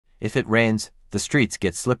If it rains, the streets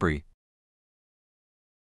get slippery.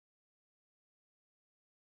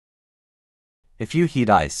 If you heat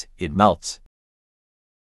ice, it melts.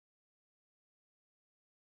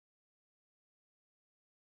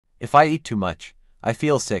 If I eat too much, I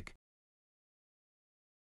feel sick.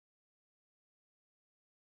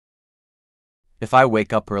 If I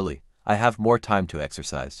wake up early, I have more time to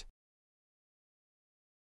exercise.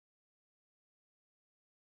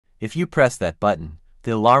 If you press that button,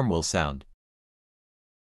 the alarm will sound.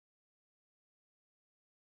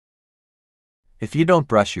 If you don't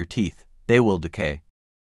brush your teeth, they will decay.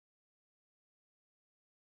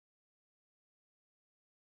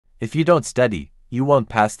 If you don't study, you won't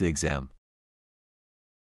pass the exam.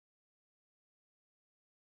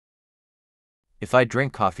 If I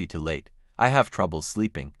drink coffee too late, I have trouble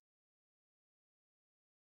sleeping.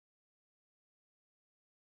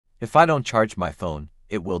 If I don't charge my phone,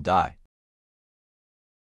 it will die.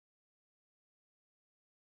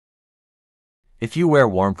 If you wear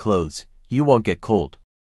warm clothes, you won't get cold.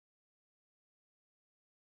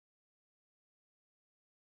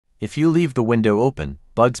 If you leave the window open,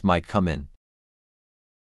 bugs might come in.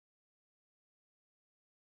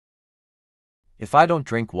 If I don't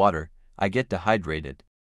drink water, I get dehydrated.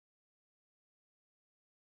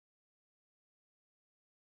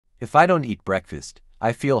 If I don't eat breakfast,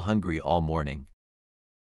 I feel hungry all morning.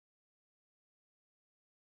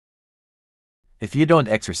 If you don't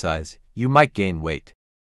exercise, you might gain weight.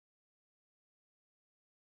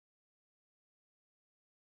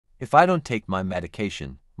 If I don't take my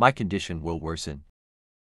medication, my condition will worsen.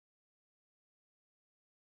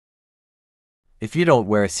 If you don't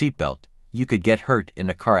wear a seatbelt, you could get hurt in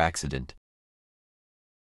a car accident.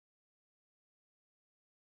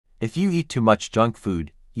 If you eat too much junk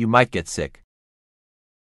food, you might get sick.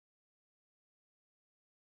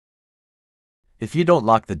 If you don't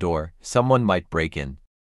lock the door, someone might break in.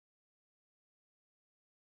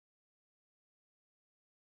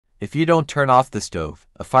 If you don't turn off the stove,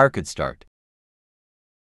 a fire could start.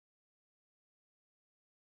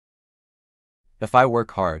 If I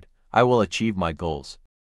work hard, I will achieve my goals.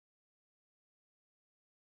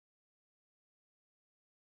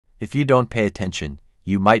 If you don't pay attention,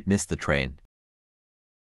 you might miss the train.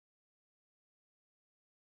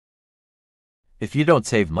 If you don't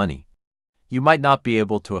save money, you might not be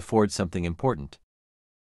able to afford something important.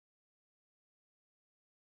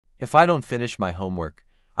 If I don't finish my homework,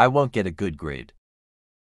 I won't get a good grade.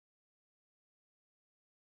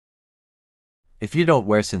 If you don't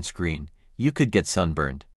wear sunscreen, you could get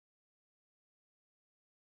sunburned.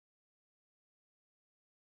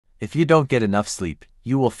 If you don't get enough sleep,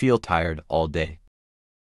 you will feel tired all day.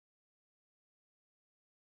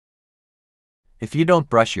 If you don't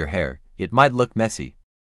brush your hair, it might look messy.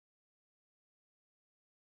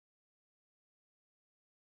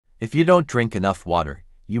 If you don't drink enough water,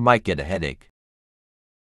 you might get a headache.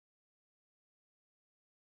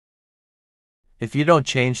 If you don't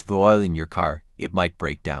change the oil in your car, it might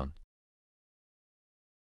break down.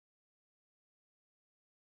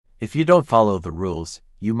 If you don't follow the rules,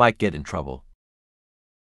 you might get in trouble.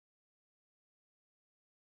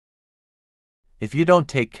 If you don't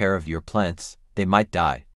take care of your plants, they might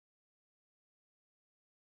die.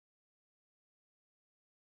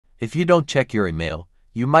 If you don't check your email,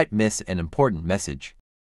 you might miss an important message.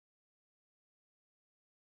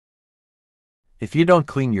 If you don't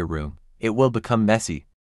clean your room, it will become messy.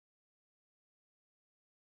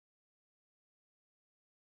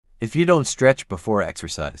 If you don't stretch before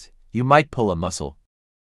exercise, you might pull a muscle.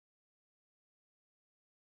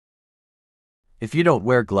 If you don't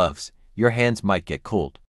wear gloves, your hands might get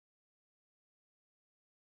cold.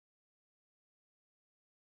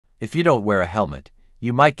 If you don't wear a helmet,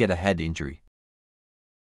 you might get a head injury.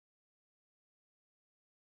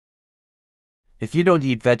 If you don't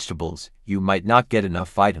eat vegetables, you might not get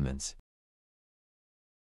enough vitamins.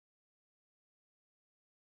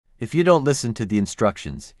 If you don't listen to the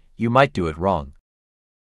instructions, you might do it wrong.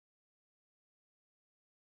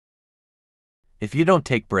 If you don't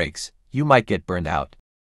take breaks, you might get burned out.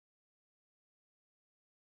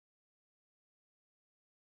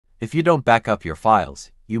 If you don't back up your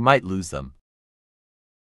files, you might lose them.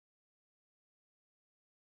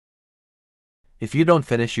 If you don't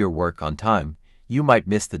finish your work on time, you might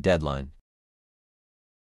miss the deadline.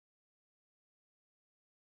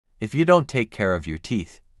 If you don't take care of your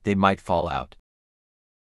teeth, they might fall out.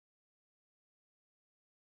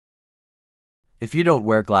 If you don't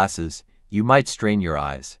wear glasses, you might strain your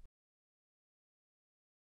eyes.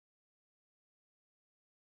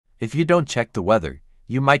 If you don't check the weather,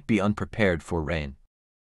 you might be unprepared for rain.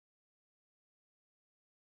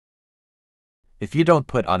 If you don't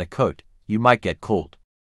put on a coat, you might get cold.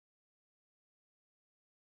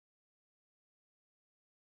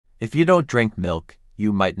 If you don't drink milk,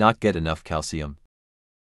 you might not get enough calcium.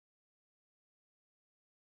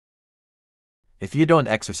 If you don't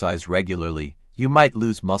exercise regularly, you might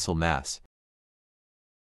lose muscle mass.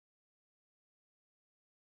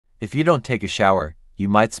 If you don't take a shower, you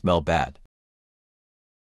might smell bad.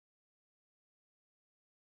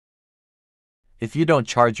 If you don't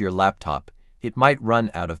charge your laptop, it might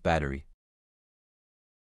run out of battery.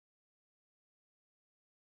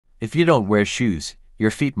 If you don't wear shoes,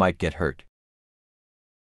 your feet might get hurt.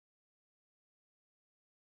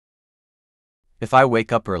 If I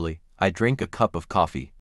wake up early, I drink a cup of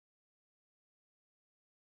coffee.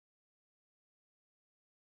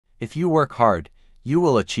 If you work hard, you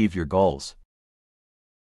will achieve your goals.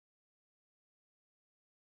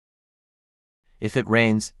 If it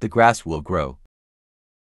rains, the grass will grow.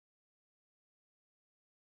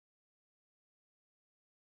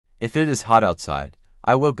 If it is hot outside,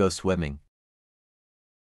 I will go swimming.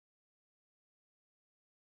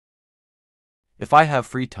 If I have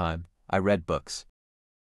free time, I read books.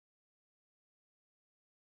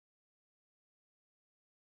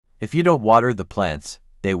 If you don't water the plants,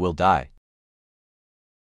 they will die.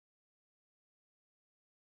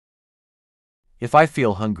 If I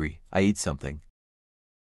feel hungry, I eat something.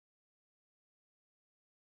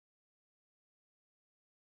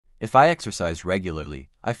 If I exercise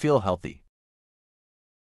regularly, I feel healthy.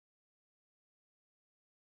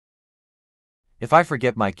 If I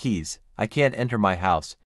forget my keys, I can't enter my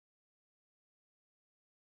house.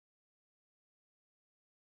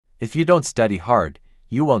 If you don't study hard,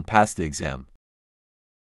 you won't pass the exam.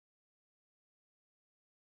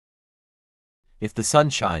 If the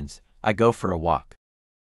sun shines, I go for a walk.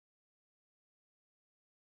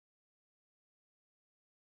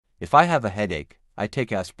 If I have a headache, I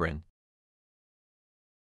take aspirin.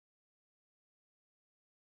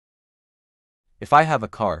 If I have a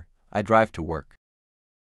car, I drive to work.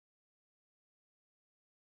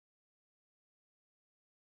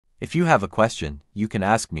 If you have a question, you can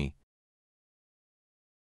ask me.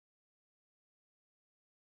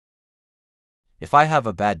 If I have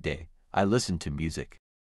a bad day, I listen to music.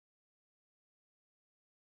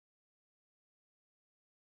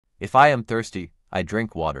 If I am thirsty, I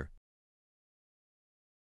drink water.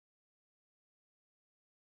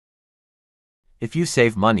 If you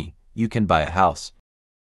save money, you can buy a house.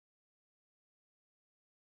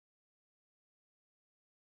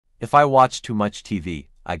 If I watch too much TV,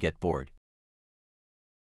 I get bored.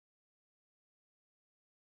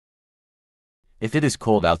 If it is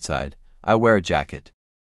cold outside, I wear a jacket.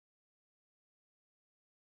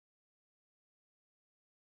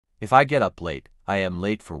 If I get up late, I am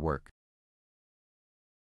late for work.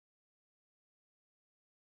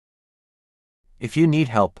 If you need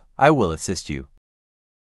help, I will assist you.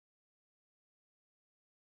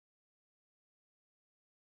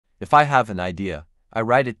 If I have an idea, I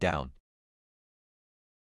write it down.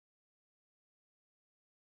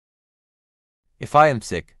 If I am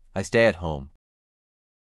sick, I stay at home.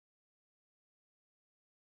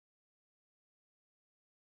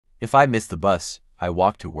 If I miss the bus, I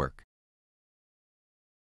walk to work.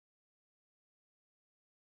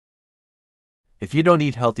 If you don't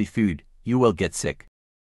eat healthy food, you will get sick.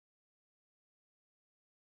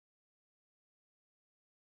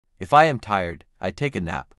 If I am tired, I take a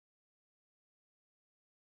nap.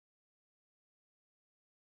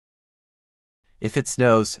 If it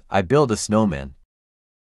snows, I build a snowman.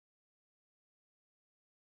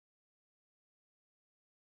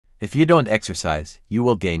 If you don't exercise, you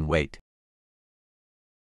will gain weight.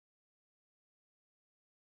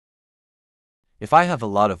 If I have a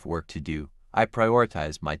lot of work to do, I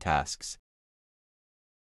prioritize my tasks.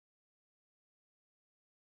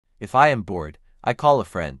 If I am bored, I call a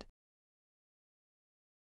friend.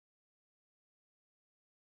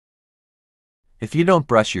 If you don't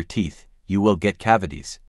brush your teeth, you will get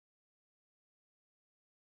cavities.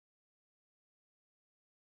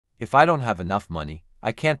 If I don't have enough money,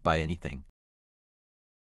 I can't buy anything.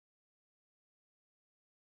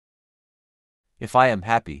 If I am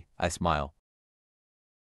happy, I smile.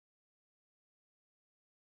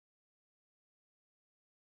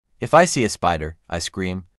 If I see a spider, I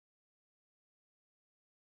scream.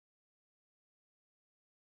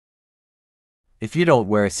 If you don't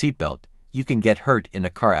wear a seatbelt, you can get hurt in a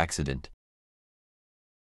car accident.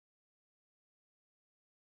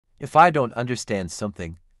 If I don't understand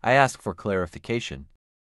something, I ask for clarification.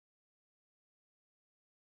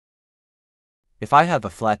 If I have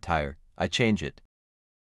a flat tire, I change it.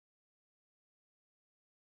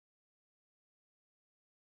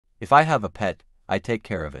 If I have a pet, I take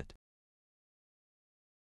care of it.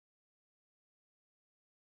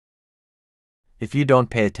 If you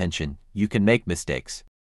don't pay attention, you can make mistakes.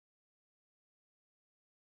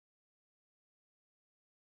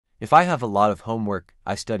 If I have a lot of homework,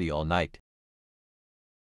 I study all night.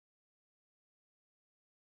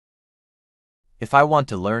 If I want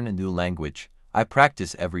to learn a new language, I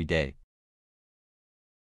practice every day.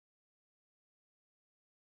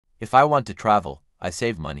 If I want to travel, I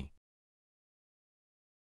save money.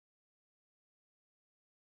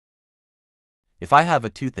 If I have a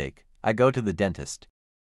toothache, I go to the dentist.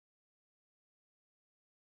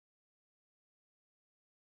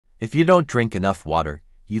 If you don't drink enough water,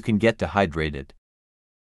 you can get dehydrated.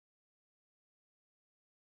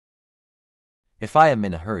 If I am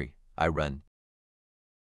in a hurry, I run.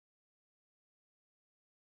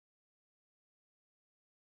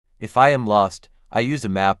 If I am lost, I use a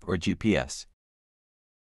map or GPS.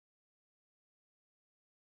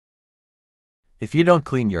 If you don't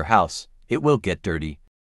clean your house, it will get dirty.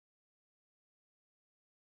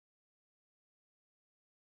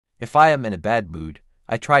 If I am in a bad mood,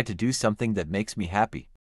 I try to do something that makes me happy.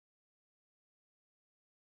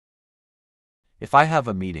 If I have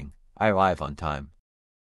a meeting, I arrive on time.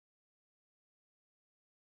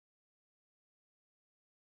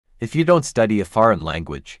 If you don't study a foreign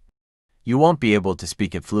language, you won't be able to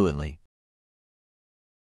speak it fluently.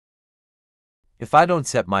 If I don't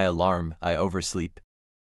set my alarm, I oversleep.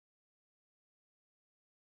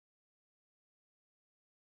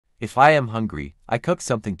 If I am hungry, I cook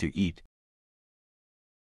something to eat.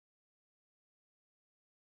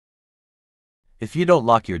 If you don't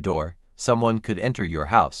lock your door, someone could enter your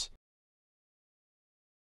house.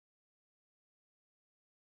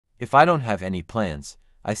 If I don't have any plans,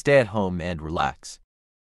 I stay at home and relax.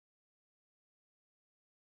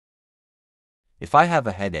 If I have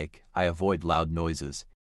a headache, I avoid loud noises.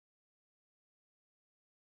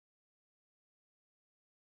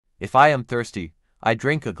 If I am thirsty, I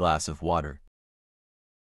drink a glass of water.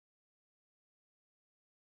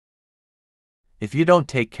 If you don't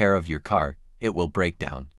take care of your car, it will break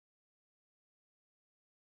down.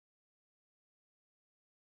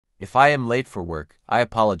 If I am late for work, I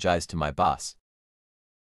apologize to my boss.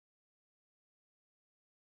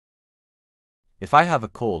 If I have a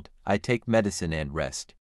cold, I take medicine and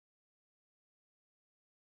rest.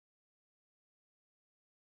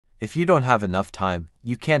 If you don't have enough time,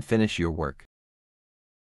 you can't finish your work.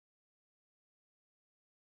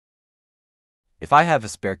 If I have a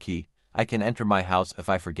spare key, I can enter my house if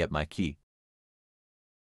I forget my key.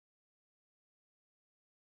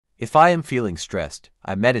 If I am feeling stressed,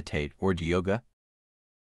 I meditate or do yoga.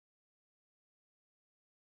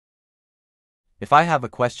 If I have a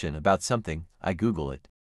question about something, I Google it.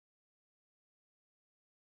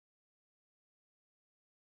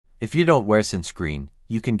 If you don't wear sunscreen,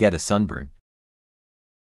 you can get a sunburn.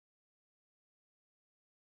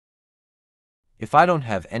 If I don't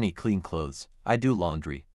have any clean clothes, I do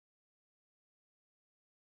laundry.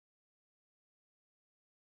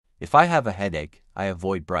 If I have a headache, I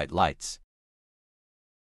avoid bright lights.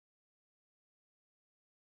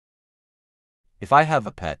 If I have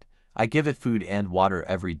a pet, I give it food and water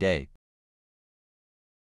every day.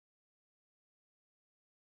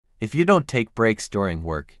 If you don't take breaks during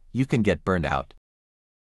work, you can get burned out.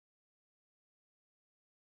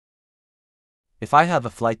 If I have a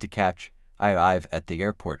flight to catch, I arrive at the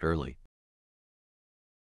airport early.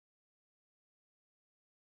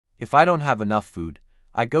 If I don't have enough food,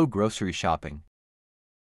 I go grocery shopping.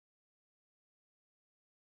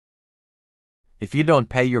 If you don't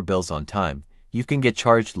pay your bills on time, you can get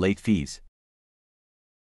charged late fees.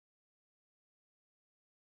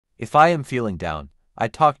 If I am feeling down, I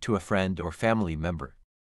talk to a friend or family member.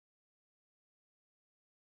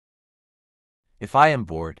 If I am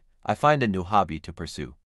bored, I find a new hobby to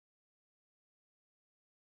pursue.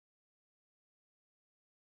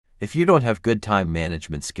 If you don't have good time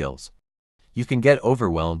management skills, you can get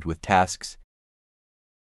overwhelmed with tasks.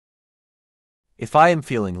 If I am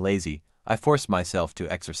feeling lazy, I force myself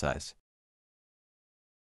to exercise.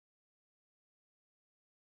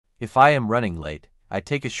 If I am running late, I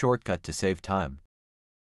take a shortcut to save time.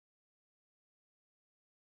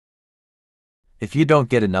 If you don't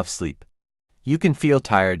get enough sleep, you can feel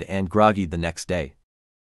tired and groggy the next day.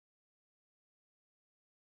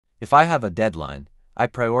 If I have a deadline, I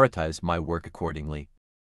prioritize my work accordingly.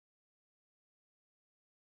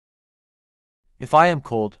 If I am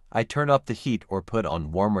cold, I turn up the heat or put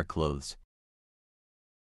on warmer clothes.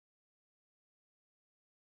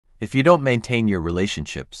 If you don't maintain your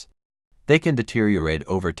relationships, they can deteriorate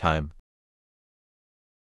over time.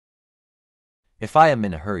 If I am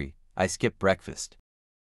in a hurry, I skip breakfast.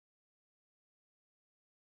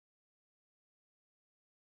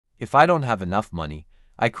 If I don't have enough money,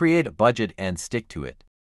 I create a budget and stick to it.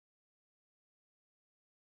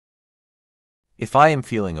 If I am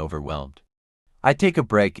feeling overwhelmed, I take a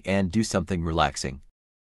break and do something relaxing.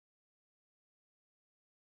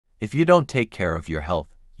 If you don't take care of your health,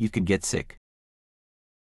 you can get sick.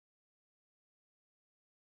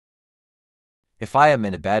 If I am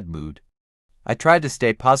in a bad mood, I try to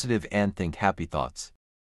stay positive and think happy thoughts.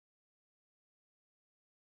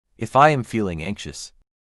 If I am feeling anxious,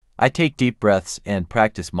 I take deep breaths and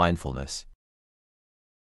practice mindfulness.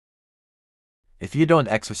 If you don't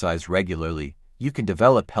exercise regularly, you can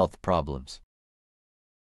develop health problems.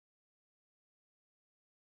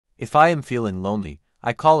 If I am feeling lonely,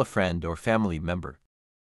 I call a friend or family member.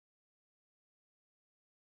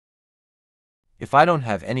 If I don't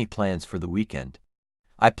have any plans for the weekend,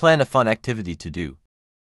 I plan a fun activity to do.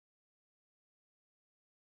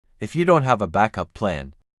 If you don't have a backup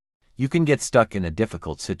plan, you can get stuck in a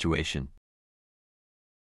difficult situation.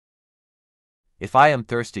 If I am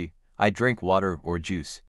thirsty, I drink water or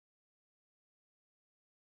juice.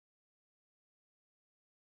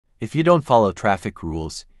 If you don't follow traffic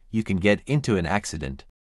rules, you can get into an accident.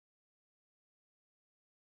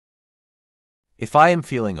 If I am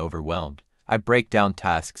feeling overwhelmed, I break down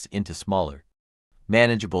tasks into smaller,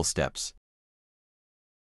 manageable steps.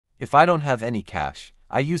 If I don't have any cash,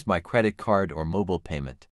 I use my credit card or mobile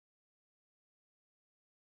payment.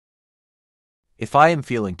 If I am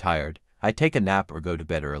feeling tired, I take a nap or go to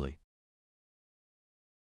bed early.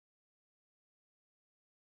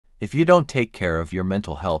 If you don't take care of your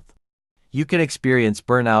mental health, you can experience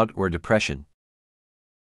burnout or depression.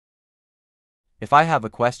 If I have a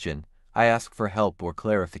question, I ask for help or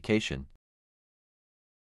clarification.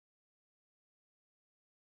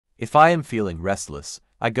 If I am feeling restless,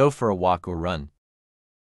 I go for a walk or run.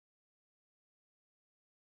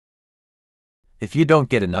 If you don't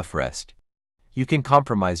get enough rest, you can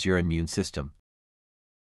compromise your immune system.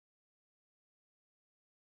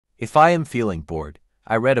 If I am feeling bored,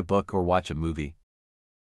 I read a book or watch a movie.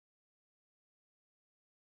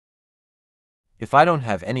 If I don't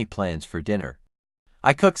have any plans for dinner,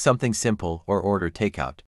 I cook something simple or order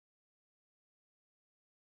takeout.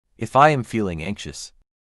 If I am feeling anxious,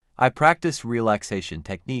 I practice relaxation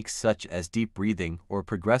techniques such as deep breathing or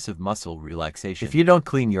progressive muscle relaxation. If you don't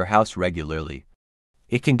clean your house regularly,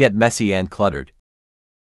 it can get messy and cluttered.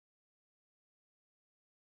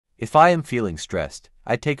 If I am feeling stressed,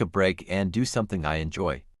 I take a break and do something I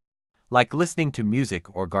enjoy, like listening to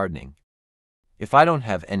music or gardening. If I don't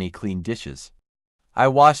have any clean dishes, I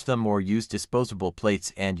wash them or use disposable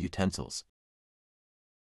plates and utensils.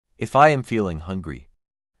 If I am feeling hungry,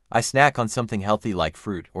 I snack on something healthy like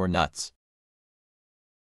fruit or nuts.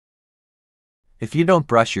 If you don't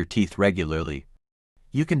brush your teeth regularly,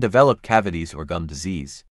 you can develop cavities or gum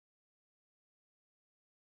disease.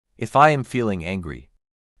 If I am feeling angry,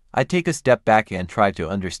 I take a step back and try to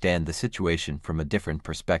understand the situation from a different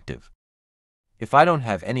perspective. If I don't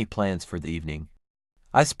have any plans for the evening,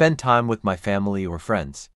 I spend time with my family or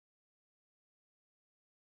friends.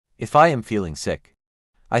 If I am feeling sick,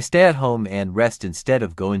 I stay at home and rest instead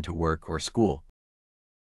of going to work or school.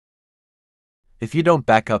 If you don't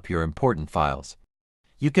back up your important files,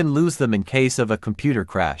 you can lose them in case of a computer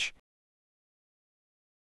crash.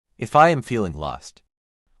 If I am feeling lost,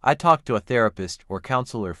 I talk to a therapist or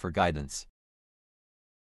counselor for guidance.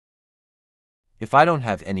 If I don't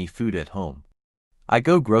have any food at home, I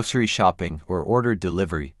go grocery shopping or order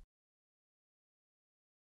delivery.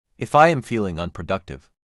 If I am feeling unproductive,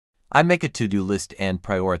 I make a to-do list and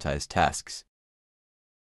prioritize tasks.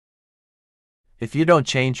 If you don't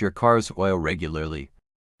change your car's oil regularly,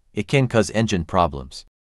 it can cause engine problems.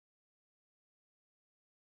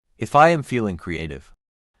 If I am feeling creative,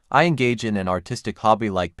 I engage in an artistic hobby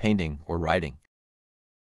like painting or writing.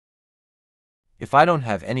 If I don't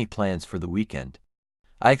have any plans for the weekend,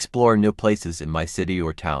 I explore new places in my city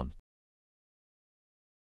or town.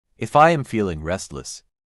 If I am feeling restless,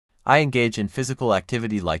 I engage in physical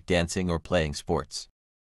activity like dancing or playing sports.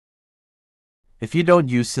 If you don't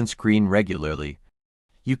use sunscreen regularly,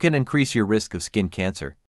 you can increase your risk of skin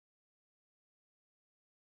cancer.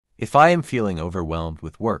 If I am feeling overwhelmed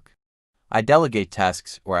with work, I delegate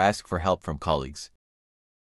tasks or ask for help from colleagues.